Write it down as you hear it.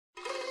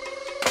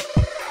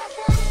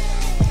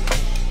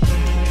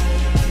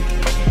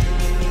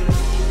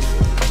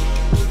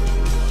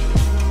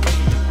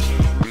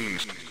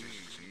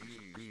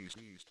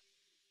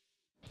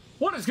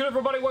What is good,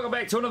 everybody? Welcome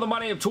back to another My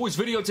Damn Toys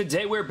video.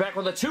 Today we're back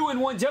with a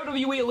 2-in-1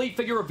 WWE Elite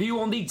figure review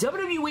on the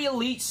WWE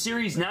Elite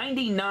Series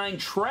 99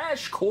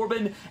 Trash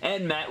Corbin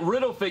and Matt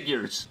Riddle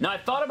figures. Now, I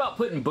thought about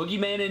putting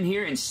Boogeyman in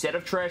here instead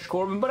of Trash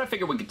Corbin, but I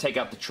figured we could take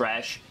out the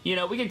trash. You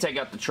know, we can take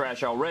out the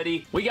trash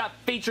already. We got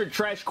featured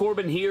Trash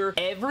Corbin here.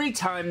 Every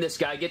time this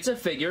guy gets a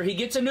figure, he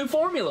gets a new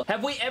formula.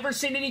 Have we ever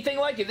seen anything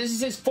like it? This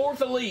is his 4th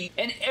Elite,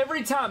 and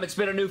every time it's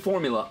been a new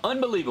formula.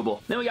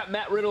 Unbelievable. Then we got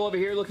Matt Riddle over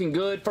here looking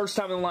good. First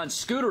time in the line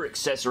scooter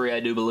accessory, I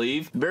do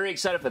believe. Very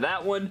excited for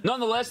that one.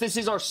 Nonetheless, this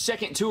is our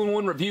second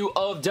 2-in-1 review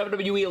of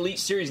WWE Elite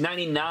Series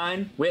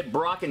 99. We had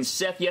Brock and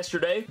Seth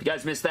yesterday. If you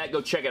guys missed that,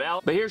 go check it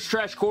out. But here's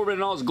Trash Corbin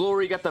in all his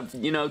glory. You got the,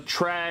 you know,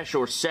 trash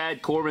or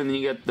sad Corbin, then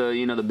you got the,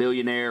 you know, the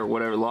billionaire or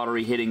whatever,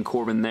 lottery hitting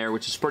Corbin there,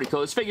 which is pretty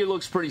cool. This figure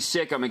looks pretty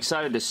sick. I'm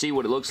excited to see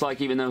what it looks like,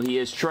 even though he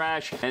is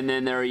trash. And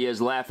then there he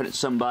is laughing at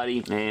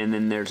somebody, and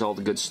then there's all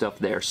the good stuff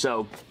there.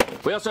 So,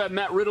 we also have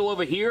Matt Riddle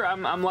over here.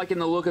 I'm liking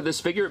the look of this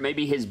figure. It may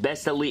be his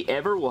best Elite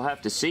ever. We'll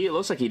have to see. It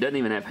looks like he doesn't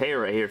even have hair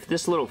right here. If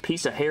this little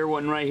piece of hair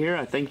wasn't right here,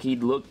 I think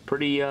he'd look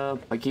pretty,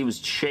 like he was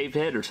shaved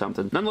head or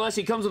something. Nonetheless,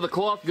 he comes with the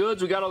cloth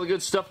goods. We got all the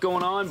good stuff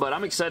going on, but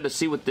I'm excited to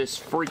see what this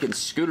freaking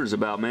scooter's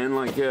about, man.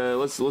 Like,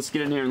 let's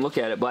get in here and look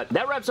at it. But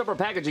that wraps up our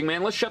packaging,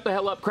 man. Let's shut the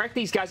hell up, crack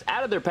these guys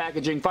out of their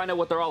packaging, find out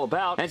what they're all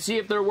about, and see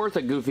if they're worth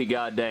a goofy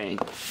goddamn.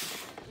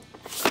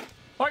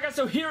 Alright guys,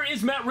 so here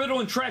is Matt Riddle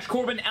and Trash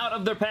Corbin out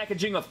of their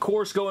packaging, of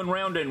course, going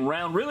round and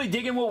round. Really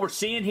digging what we're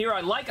seeing here.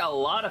 I like a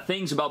lot of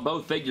things about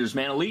both figures,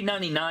 man. Elite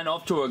 99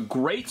 off to a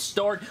great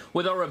start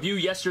with our review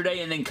yesterday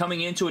and then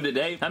coming into it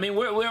today. I mean,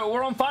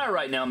 we're on fire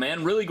right now,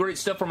 man. Really great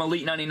stuff from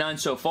Elite 99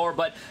 so far,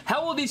 but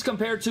how will these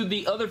compare to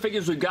the other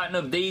figures we've gotten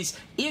of these?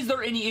 Is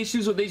there any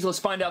issues with these? Let's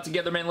find out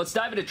together, man. Let's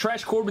dive into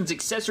Trash Corbin's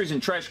accessories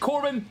and Trash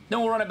Corbin.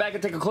 Then we'll run it back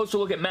and take a closer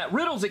look at Matt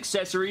Riddle's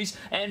accessories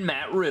and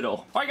Matt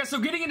Riddle. Alright guys,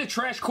 so getting into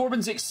Trash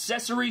Corbin's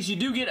accessories, you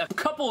do get a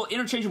couple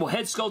interchangeable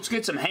head sculpts,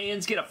 get some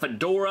hands, get a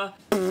fedora.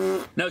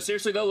 No,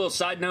 seriously though, a little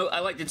side note,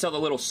 I like to tell the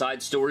little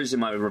side stories in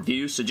my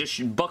reviews, so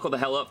just buckle the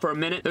hell up for a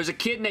minute. There's a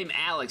kid named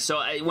Alex.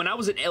 So when I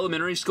was in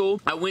elementary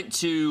school, I went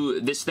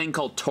to this thing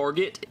called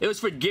Target. It was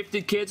for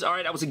gifted kids.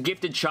 Alright, I was a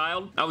gifted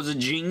child. I was a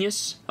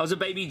genius. I was a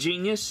baby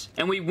genius.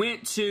 And we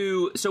went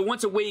to, so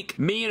once a week,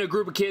 me and a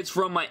group of kids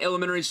from my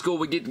elementary school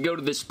would get to go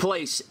to this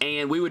place,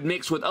 and we would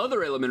mix with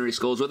other elementary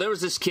schools. Well, there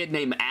was this kid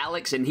named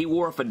Alex, and he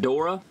wore a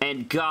fedora,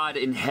 and God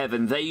in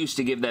heaven, they used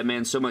to give that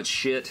man so much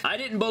shit. I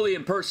didn't bully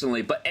him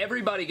personally, but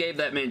everybody gave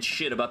that man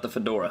shit about the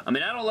fedora. I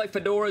mean, I don't like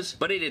fedoras,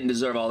 but he didn't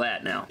deserve all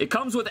that now. It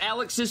comes with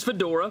Alex's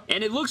fedora,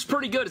 and it looks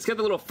pretty good. It's got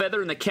the little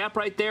feather in the cap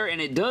right there, and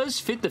it does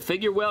fit the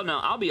figure well. Now,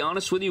 I'll be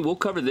honest with you, we'll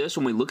cover this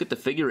when we look at the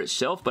figure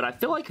itself, but I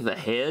feel like the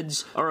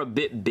heads are a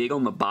bit big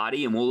on the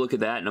body, and we'll look at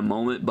that in a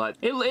moment, but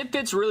it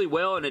fits really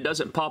well, and it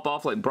doesn't pop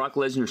off like Brock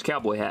Lesnar's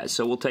cowboy hat,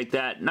 so we'll take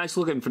that. Nice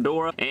looking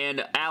fedora,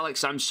 and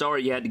Alex, I'm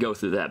sorry you had to go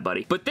through that,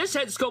 buddy. But this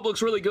head sculpt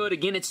looks really good.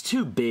 Again, it's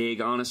too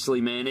big,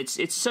 honestly, man.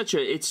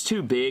 It's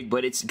too big,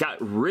 but it's got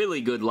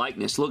really good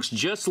likeness. Looks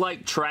just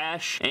like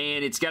Trash,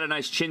 and it's got a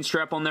nice chin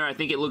strap on there. I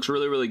think it looks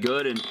really, really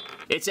good, and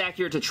it's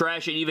accurate to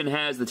Trash. It even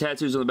has the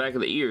tattoos on the back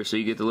of the ear, so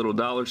you get the little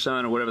dollar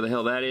sign or whatever the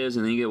hell that is,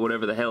 and then you get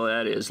whatever the hell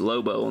that is,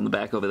 Lobo, on the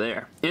back over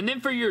there. And then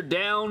for your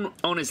down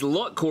on his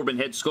luck Corbin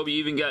head sculpt, you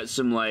even got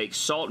some like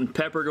salt and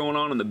pepper going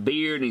on the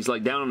beard, and he's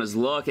like down on his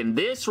luck, and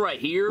this right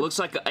here looks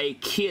like a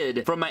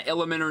kid from my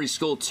elementary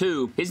school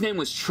too. His name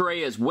was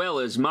Trey as well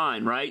as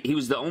mine, right? He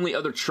was the only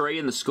other Trey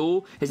in the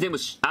school. His name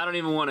was, I don't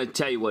even want to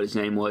tell you what his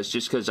name was,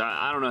 just because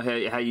I don't know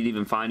how you'd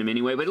even find him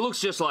anyway, but it looks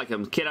just like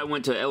him. Kid I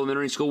went to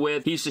elementary school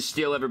with. He used to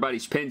steal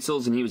everybody's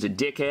pencils, and he was a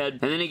dickhead,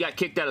 and then he got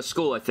kicked out of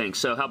school, I think,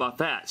 so how about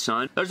that,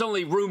 son? There's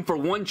only room for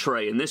one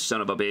Trey in this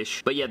son of a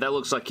bitch, but yeah, that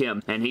looks like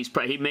him, and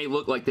he may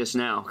look like this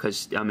now,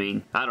 because, I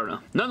mean, I don't know.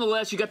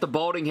 Nonetheless, you got the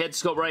balding head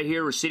sculpt right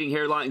here, receding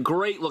hairline,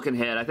 great looking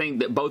head. I think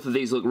that both of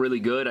these look really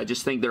good. I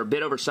just think they're a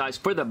bit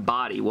oversized for the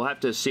body. We'll have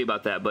to see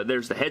about that, but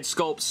there's the head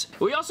sculpts.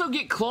 We also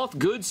get cloth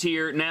goods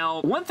here.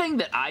 Now, one thing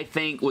that I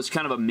think was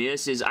kind of a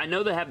miss is I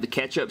know they have the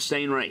ketchup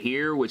stain right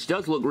here, which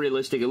does look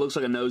realistic. It looks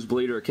like a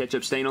nosebleed or a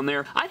ketchup stain on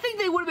there. I think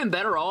they would have been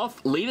better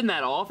off leaving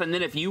that off, and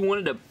then if you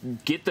wanted to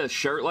get the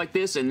shirt like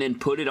this and then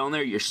put it on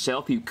there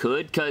yourself, you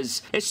could,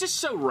 because it's just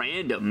so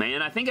random,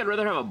 man. I think I'd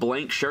rather have a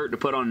blank shirt to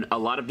put on a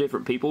lot of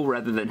different people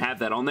rather than have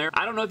that on there.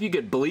 I don't know if you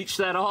could bleach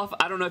that off.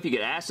 I don't know if you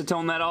could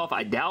acetone that off.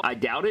 I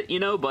doubt it, you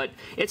know, but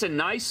it's a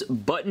nice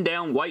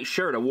button-down white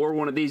shirt. I wore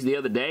one of these the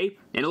other day,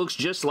 and it looks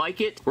just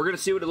like it. We're going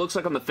to see what it looks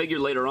like on the figure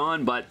later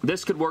on, but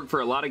this could work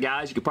for a lot of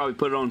guys. You could probably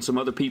put it on some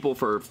other people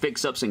for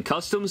fix-ups and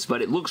customs,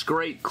 but it looks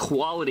great.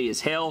 Quality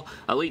as hell.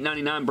 Elite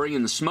 99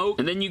 bringing the smoke.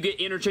 And then you get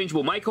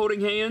interchangeable mic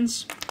holding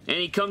hands, and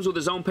he comes with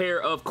his own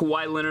pair of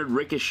Kawhi Leonard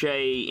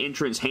Ricochet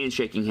entrance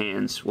handshaking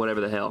hands,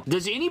 whatever the hell.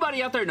 Does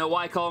anybody out there know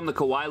why I call them the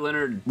Kawhi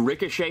Leonard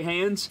Ricochet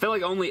hands? I feel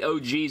like only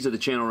OGs of the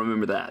channel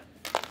remember that.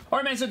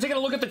 Alright, man, so taking a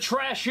look at the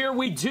trash here,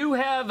 we do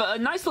have a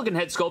nice looking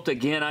head sculpt.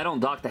 Again, I don't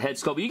dock the head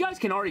sculpt, but you guys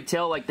can already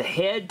tell, like, the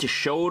head to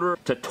shoulder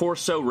to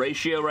torso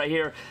ratio right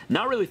here.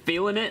 Not really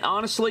feeling it,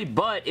 honestly,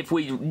 but if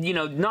we, you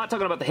know, not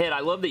talking about the head,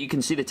 I love that you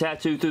can see the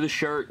tattoo through the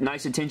shirt.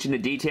 Nice attention to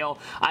detail.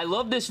 I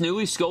love this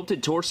newly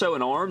sculpted torso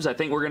and arms. I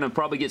think we're going to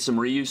probably get some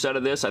reuse out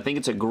of this. I think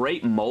it's a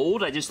great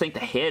mold. I just think the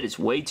head is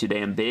way too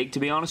damn big,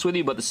 to be honest with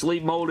you, but the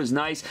sleeve mold is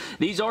nice.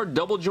 These are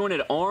double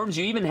jointed arms.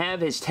 You even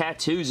have his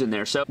tattoos in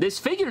there, so this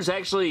figure is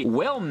actually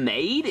well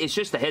made. It's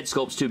just the head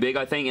sculpt's too big,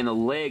 I think, and the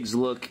legs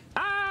look...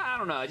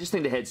 I don't know. I just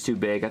think the head's too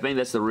big. I think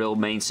that's the real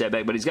main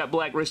setback, but he's got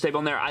black wrist tape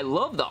on there. I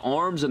love the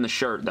arms and the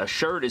shirt. The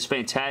shirt is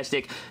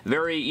fantastic.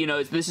 Very, you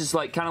know, this is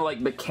like kind of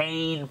like the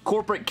Kane,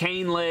 corporate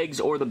Kane legs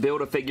or the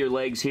Build-A-Figure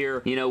legs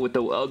here, you know, with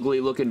the ugly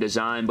looking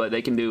design, but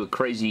they can do a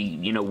crazy,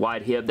 you know,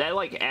 wide hip. That,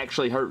 like,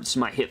 actually hurts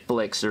my hip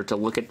flexor to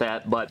look at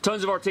that, but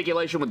tons of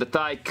articulation with the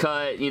thigh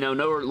cut, you know,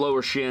 no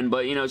lower shin,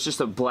 but, you know, it's just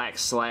a black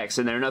slacks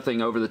in there.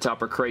 Nothing over the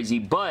top or crazy,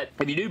 but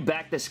if you do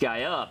back this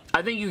guy up,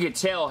 I think you can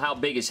tell how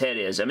big his head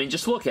is. I mean,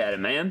 just look at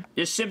him, man.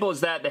 Just simple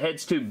as that. The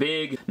head's too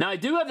big. Now, I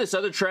do have this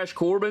other Trash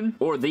Corbin,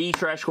 or the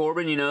Trash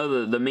Corbin, you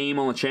know, the meme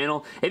on the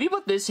channel. If you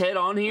put this head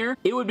on here,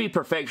 it would be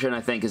perfection,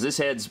 I think, because this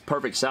head's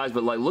perfect size,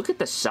 but, like, look at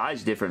the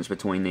size difference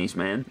between these,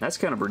 man. That's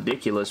kind of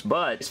ridiculous,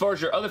 but as far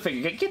as your other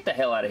figure, get the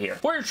hell out of here.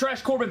 For your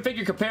Trash Corbin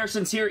figure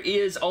comparisons, here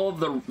is all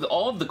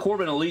of the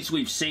Corbin Elites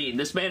we've seen.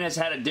 This man has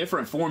had a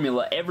different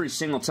formula every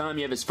single time.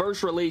 You have his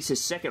first release,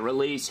 his second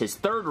release, his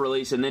third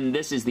release, and then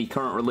this is the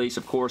current release,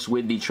 of course,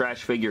 with the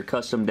Trash figure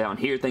custom down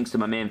here, thanks to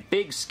my man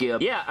Big Skip.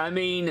 Yeah, I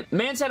mean,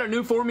 man's had a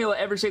new formula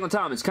every single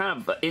time. It's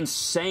kind of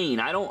insane.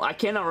 I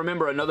cannot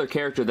remember another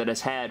character that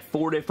has had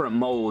 4 different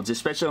molds,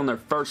 especially on their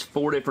first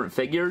 4 different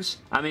figures.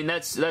 I mean,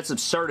 that's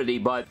absurdity,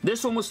 but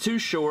this one was too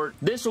short.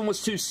 This one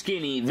was too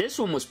skinny. This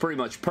one was pretty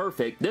much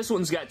perfect. This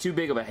one's got too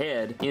big of a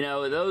head. You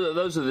know,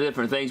 those are the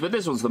different things, but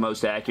this one's the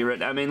most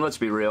accurate. I mean, let's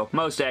be real.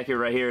 Most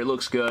accurate right here. It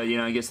looks good. You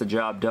know, it gets the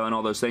job done,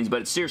 all those things,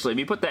 but seriously, if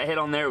you put that head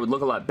on there, it would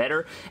look a lot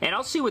better, and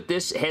I'll see what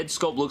this head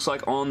sculpt looks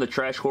like on the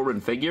Trash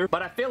Corbin figure,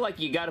 but I feel like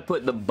you got to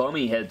put the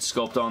bummy head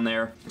sculpt on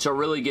there to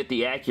really get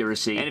the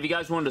accuracy. And if you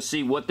guys wanted to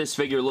see what this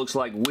figure looks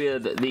like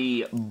with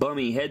the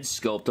bummy head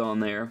sculpt on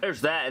there,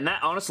 there's that, and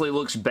that honestly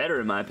looks better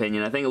in my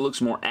opinion. I think it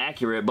looks more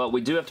accurate, but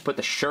we do have to put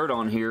the shirt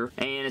on here,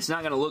 and it's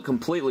not going to look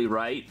completely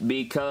right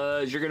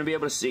because you're going to be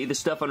able to see the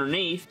stuff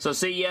underneath. So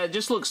see, yeah, it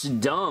just looks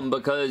dumb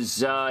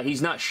because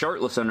he's not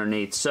shirtless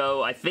underneath.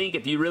 So I think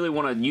if you really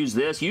want to use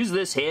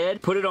this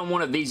head, put it on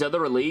one of these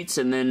other Elites,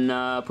 and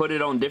then put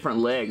it on different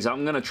legs.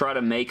 I'm going to try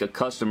to make a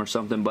custom or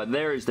something, but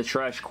there is the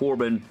Trash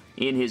Corbin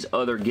in his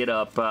other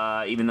get-up,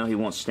 even though he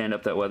won't stand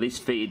up that well. These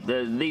feet,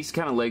 these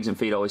kind of legs and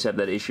feet always have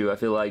that issue, I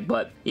feel like,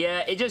 but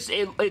yeah,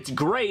 it's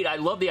great. I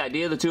love the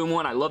idea of the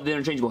 2-in-1. I love the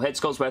interchangeable head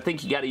sculpts, but I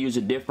think you got to use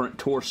a different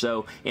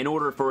torso in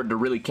order for it to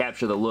really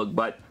capture the look,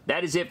 but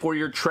that is it for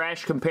your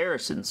trash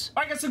comparisons.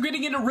 Alright guys, so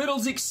getting into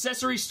Riddle's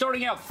accessories,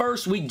 starting out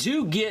first, we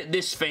do get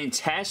this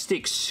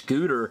fantastic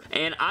scooter,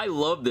 and I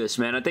love this,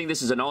 man. I think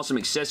this is an awesome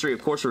accessory,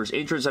 of course, for his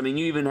entrance. I mean,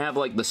 you even have,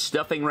 like, the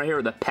stuffing right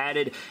here, the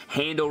padded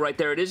handle right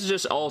there. This is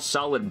just all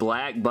solid black,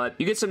 but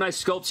you get some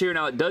nice sculpts here.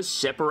 Now, it does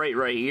separate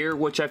right here,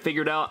 which I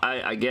figured out,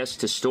 I guess,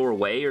 to store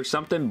away or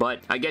something, but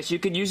I guess you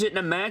could use it in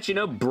a match, you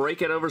know,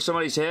 break it over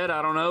somebody's head,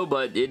 I don't know,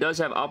 but it does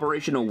have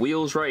operational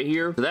wheels right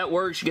here. So that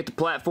works. You get the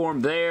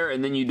platform there,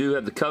 and then you do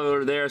have the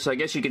color there, so I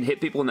guess you can hit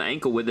people in the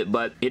ankle with it,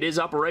 but it is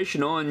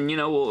operational, and, you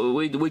know,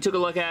 we took a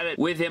look at it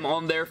with him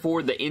on there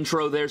for the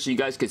intro there so you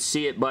guys could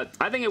see it, but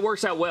I think it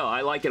works out well.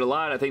 I like it a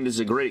lot. I think this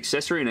is a great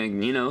accessory, and I,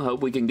 you know,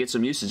 hope we can get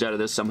some usage out of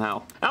this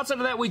somehow. Outside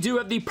of that, we do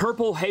have the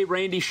purple Hey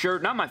Randy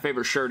shirt. Not my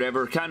favorite shirt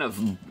ever. Kind of,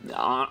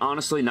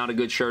 honestly, not a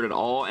good shirt at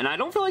all, and I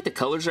don't feel like the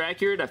colors are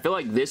accurate. I feel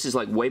like this is,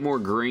 like, way more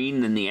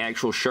green than the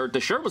actual shirt. The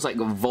shirt was, like,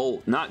 a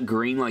Volt, not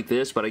green like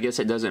this, but I guess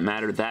it doesn't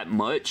matter that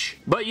much.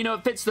 But, you know,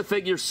 it fits the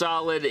figure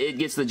solid. It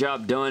gets the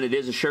job done. It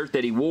is a shirt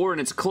that he wore,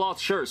 and it's a cloth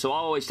shirt, so I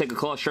always take a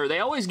cloth shirt. They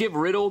always give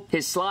Riddle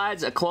his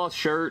slides a cloth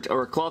shirt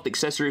or a cloth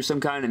accessory of some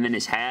kind, and then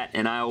his hat,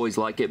 and I always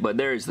like it, but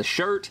there is the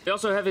shirt. They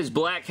also have his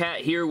black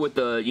hat here with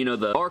the, you know,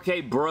 the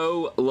RK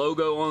Bro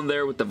logo on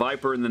there with the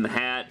Viper, and then the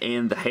hat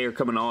and the hair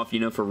coming off, you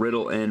know, for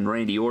Riddle and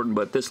Randy Orton,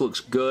 but this looks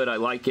good. I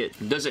like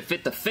it. Does it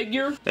fit the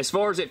figure? As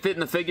far as it fit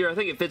in the figure, I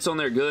think it fits on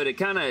there good. It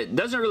kind of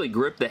doesn't really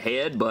grip the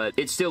head, but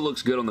it still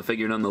looks good on the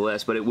figure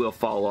nonetheless, but it will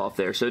fall off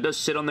there. So it does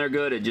sit on there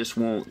good. It just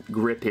won't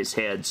grip his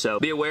head, so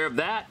be aware of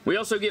that. We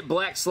also get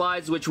black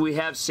slides, which we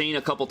have seen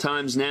a couple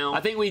times now.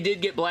 I think we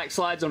did get black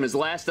slides on his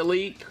last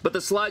Elite, but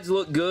the slides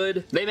look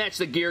good. They match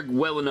the gear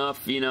well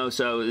enough, you know,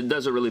 so it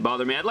doesn't really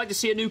bother me. I'd like to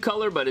see a new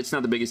color, but it's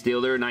not the biggest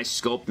deal. They're a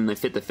nice sculpt, and they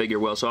fit the figure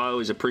well, so I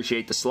always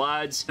appreciate the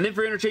slides. And then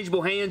for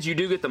interchangeable hands, you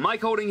do get the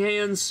mic holding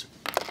hands.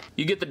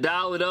 You get the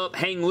dial it up,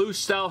 hang loose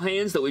style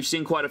hands that we've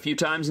seen quite a few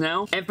times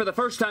now. And for the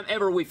first time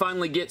ever, we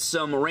finally get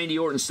some Randy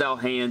Orton style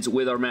hands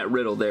with our Matt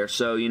Riddle there.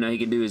 So, you know, he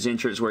can do his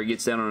entrance where he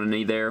gets down on a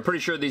knee there. Pretty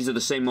sure these are the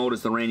same mold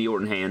as the Randy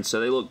Orton hands, so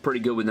they look pretty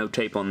good with no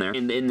tape on there.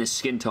 In this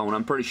skin tone,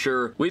 I'm pretty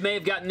sure we may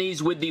have gotten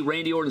these with the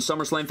Randy Orton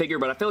SummerSlam figure,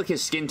 but I feel like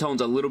his skin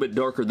tone's a little bit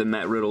darker than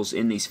Matt Riddle's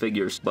in these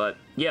figures. But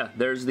yeah,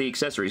 there's the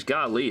accessories.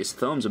 Golly, his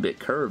thumb's a bit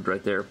curved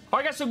right there.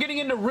 Alright guys, so getting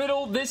into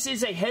Riddle, this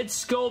is a head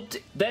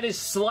sculpt that is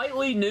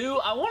slightly new.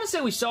 I want to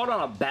say we saw it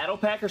on a battle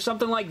pack or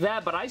something like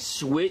that, but I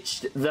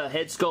switched the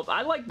head sculpt.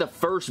 I like the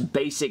first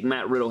basic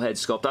Matt Riddle head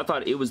sculpt. I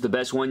thought it was the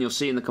best one. You'll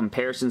see in the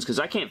comparisons, because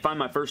I can't find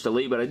my first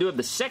Elite, but I do have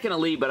the second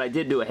Elite, but I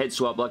did do a head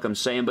swap like I'm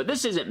saying. But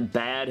this isn't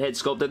bad head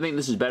sculpt. I think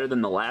this is better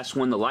than the last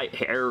one. The light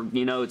hair,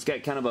 you know, it's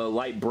got kind of a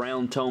light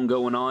brown tone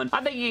going on.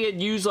 I think he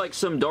could use like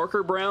some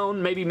darker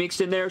brown, maybe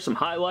mixed in there, some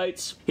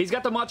highlights. He's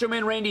got the Macho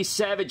Man Randy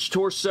Savage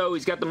torso.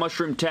 He's got the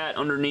mushroom tat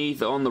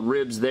underneath on the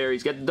ribs there.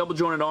 He's got the double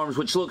jointed arms,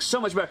 which looks so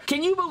much better.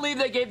 Can you believe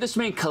they gave this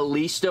man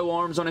Kalisto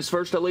arms on his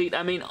first Elite?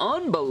 I mean,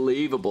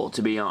 unbelievable,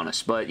 to be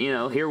honest. But, you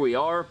know, here we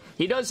are.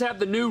 He does have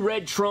the new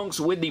red trunks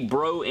with the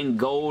bro in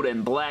gold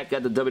and black.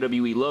 Got the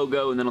WWE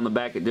logo, and then on the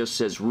back it just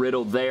says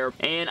Riddle there.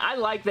 And I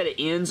like that it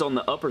ends on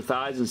the upper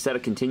thighs instead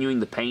of continuing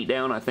the paint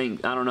down. I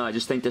don't know, I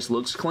just think this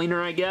looks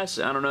cleaner, I guess.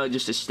 I don't know,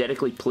 just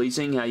aesthetically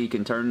pleasing how you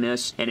can turn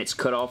this and it's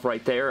cut off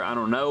right there. I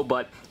don't know,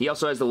 but he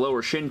also has the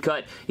lower shin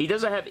cut. He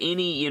doesn't have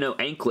any, you know,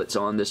 anklets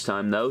on this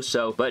time though,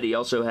 so, but he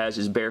also has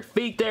his bare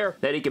feet there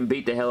that he can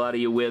beat the hell out of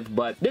you with.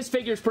 But this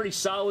figure is pretty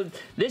solid.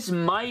 This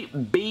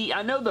might be,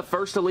 I know the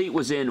first Elite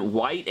was in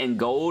white and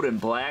gold and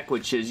black,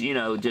 which is, you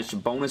know,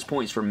 just bonus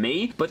points for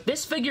me, but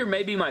this figure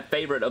may be my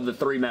favorite of the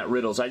three Matt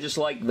Riddles. I just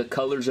like the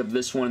colors of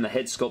this one and the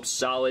head sculpt's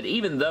solid,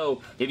 even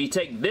though if you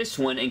take this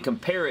one and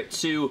compare it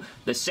to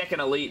the second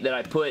Elite that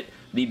I put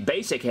the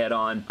basic head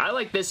on, I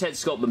like this head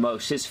sculpt the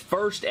most. His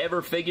first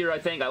ever figure, I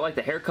think. I like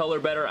the hair color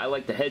better. I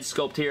like the head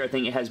sculpt here. I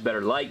think it has better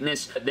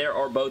likeness. There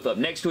are both up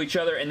next to each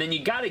other, and then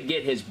you gotta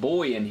get his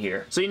boy in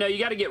here. So, you know, you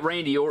gotta get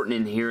Randy Orton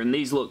in here, and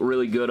these look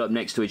really good up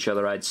next to each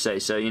other, I'd say.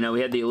 So, you know,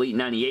 we had the Elite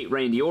 98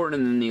 Randy Orton,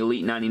 and then the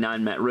Elite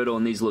 99 Matt Riddle,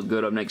 and these look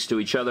good up next to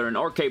each other. And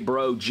RK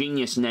Bro,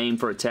 genius name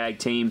for a tag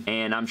team,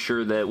 and I'm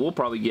sure that we'll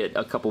probably get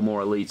a couple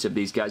more Elites of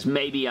these guys.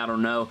 Maybe, I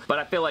don't know. But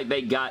I feel like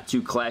they got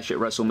to clash at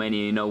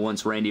WrestleMania, you know,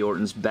 once Randy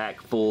Orton's back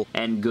full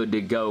and good to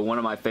go. One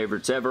of my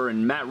favorites ever,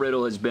 and Matt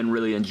Riddle has been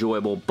really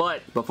enjoyable.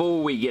 But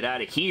before we get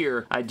out of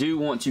here, I do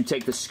want to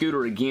take the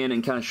scooter again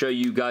and kind of show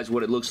you guys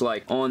what it looks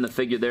like on the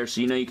figure there. So,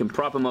 you know, you can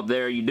prop him up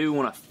there. You do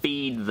want to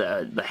feed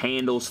the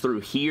handles through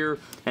here.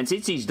 And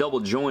since he's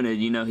double jointed,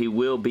 you know, he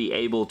will be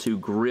able to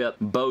grip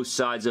both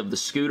sides of the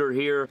scooter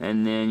here.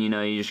 And then, you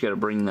know, you just got to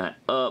bring that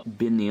up,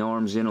 bend the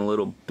arms in a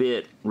little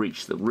bit,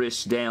 reach the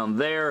wrist down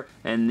there,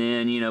 and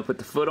then, you know, put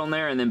the foot on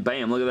there, and then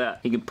bam, look at that.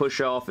 He can push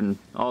off and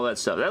all that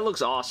stuff. That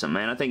looks awesome,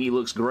 man. I think he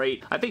looks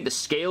great. I think the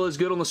scale is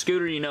good on the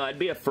scooter. You know, I'd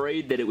be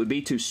afraid that it would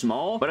be too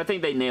small, but I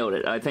think they nailed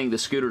it. I think the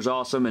scooter's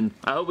awesome, and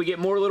I hope we get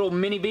more little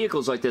mini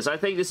vehicles like this. I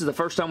think this is the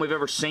first time we've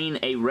ever seen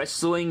a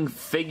wrestling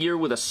figure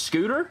with a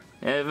scooter.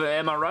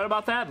 Am I right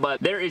about that?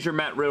 But there is your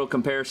Matt Riddle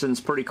comparisons.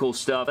 Pretty cool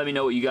stuff. Let me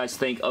know what you guys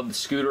think of the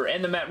scooter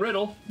and the Matt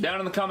Riddle down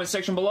in the comment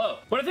section below.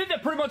 But I think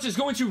that pretty much is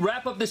going to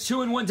wrap up this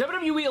 2-in-1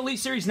 WWE Elite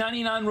Series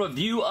 99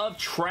 review of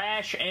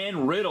Trash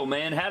and Riddle,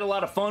 man. Had a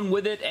lot of fun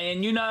with it,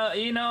 and you know,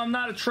 I'm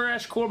not a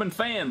Trash Corbin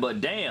fan,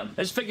 but damn,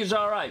 this figure's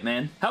alright,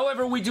 man.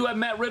 However, we do have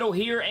Matt Riddle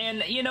here,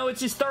 and you know,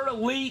 it's his third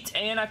Elite,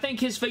 and I think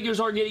his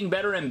figures are getting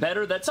better and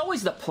better. That's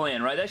always the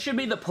plan, right? That should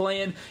be the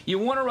plan. You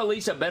want to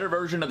release a better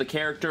version of the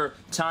character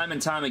time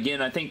and time again.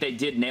 I think they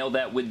did nail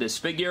that with this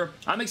figure.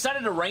 I'm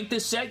excited to rank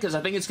this set because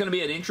I think it's going to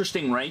be an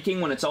interesting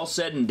ranking when it's all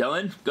said and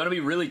done. Going to be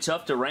really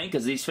tough to rank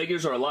because these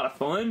figures are a lot of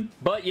fun.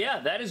 But yeah,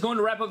 that is going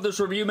to wrap up this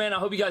review, man. I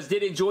hope you guys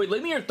did enjoy.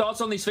 Leave me your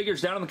thoughts on these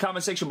figures down in the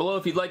comment section below.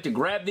 If you'd like to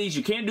grab these,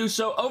 you can do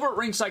so over at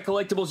Ringside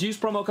Collectibles. Use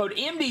promo code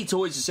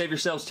MDTOYS to save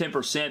yourselves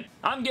 10%.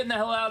 I'm getting the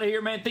hell out of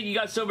here, man. Thank you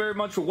guys so very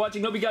much for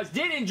watching. Hope you guys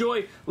did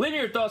enjoy. Leave me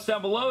your thoughts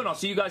down below, and I'll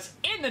see you guys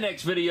in the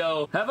next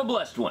video. Have a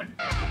blessed one.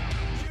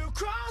 You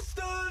crossed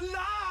the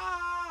line.